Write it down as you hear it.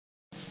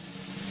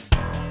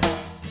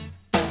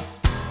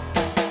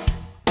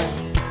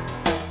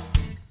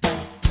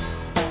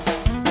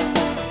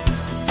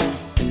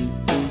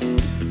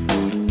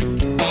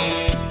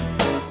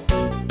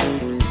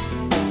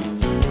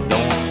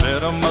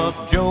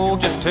Oh,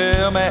 just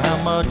tell me how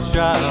much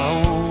I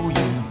owe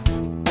you.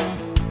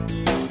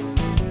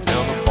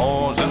 Tell the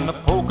boys in the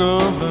poker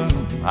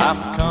room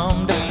I've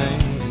come to pay.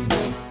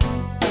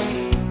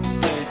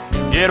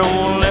 Get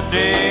old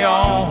Lefty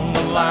on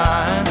the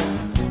line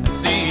and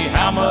see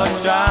how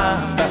much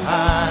I'm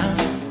behind.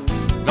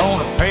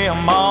 Gonna pay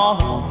them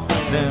all off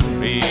and then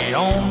be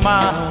on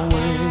my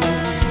way.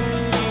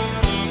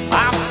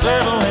 I'm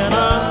settling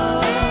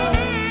up,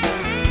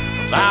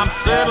 'cause I'm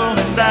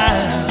settling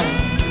down.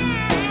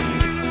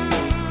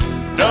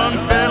 Done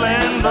fell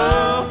in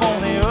love on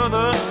the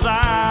other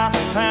side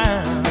of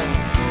town.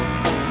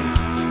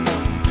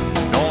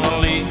 Gonna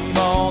leave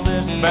all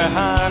this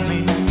behind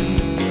me.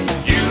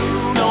 You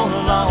no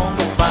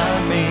longer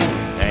find me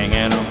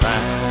hanging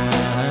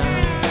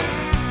around.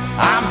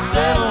 I'm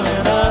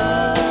settling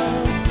up,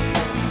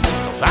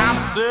 'cause I'm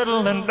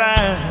settling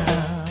down.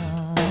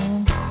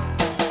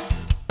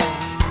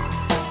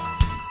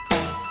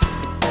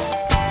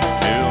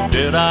 Till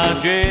did I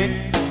jig?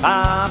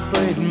 I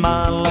played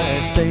my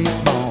last 8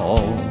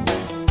 ball.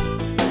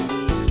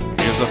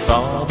 Here's a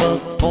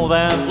sawbuck for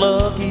that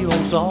lucky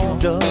old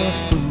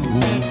sawdust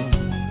fool.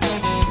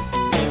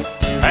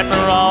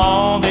 After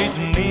all these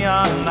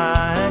neon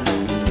nights,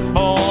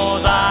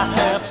 boys, I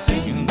have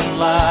seen the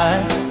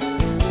light.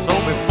 So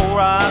before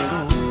I go,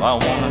 I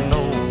wanna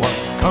know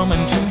what's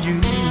coming to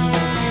you.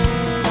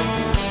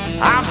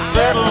 I'm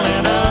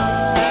settling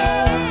up,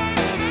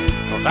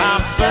 'cause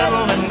I'm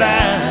settling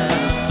down.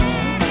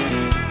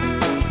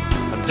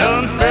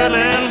 Done fell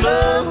in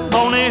love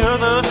on the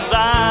other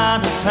side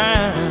of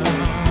town.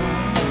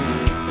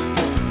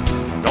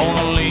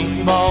 Gonna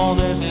leave all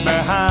this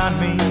behind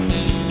me.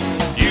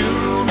 You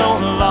no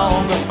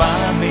longer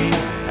find me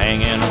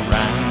hanging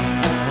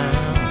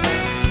around.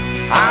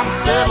 I'm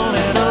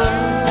settling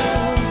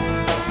up,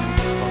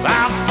 'cause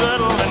I'm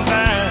settling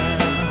down.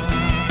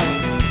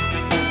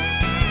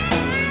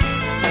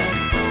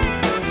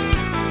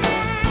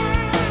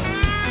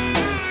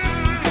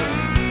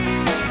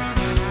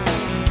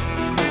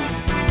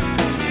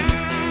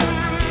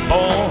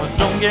 Boys,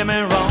 don't get me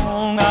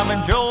wrong, I've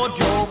enjoyed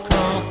your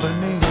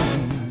company,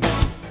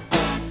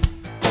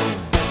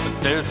 but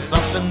there's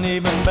something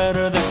even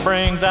better that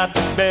brings out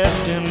the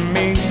best in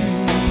me.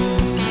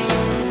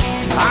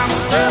 I'm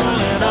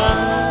settling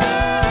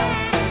up,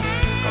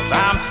 'cause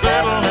I'm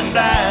settling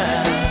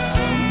down.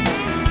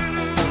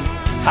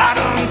 I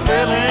done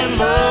fell in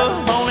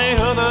love on the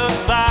other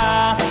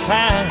side of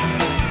town.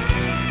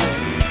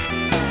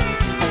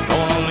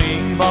 Gonna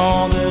leave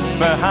all this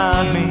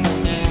behind me.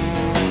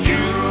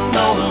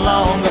 No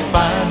longer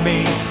find me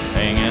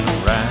hanging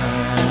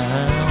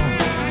around.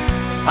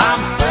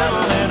 I'm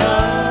settling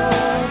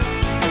up,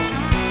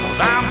 'cause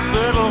I'm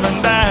settling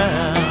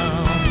down.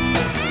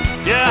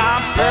 Yeah,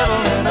 I'm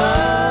settling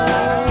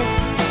up,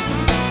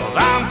 'cause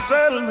I'm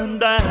settling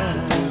down.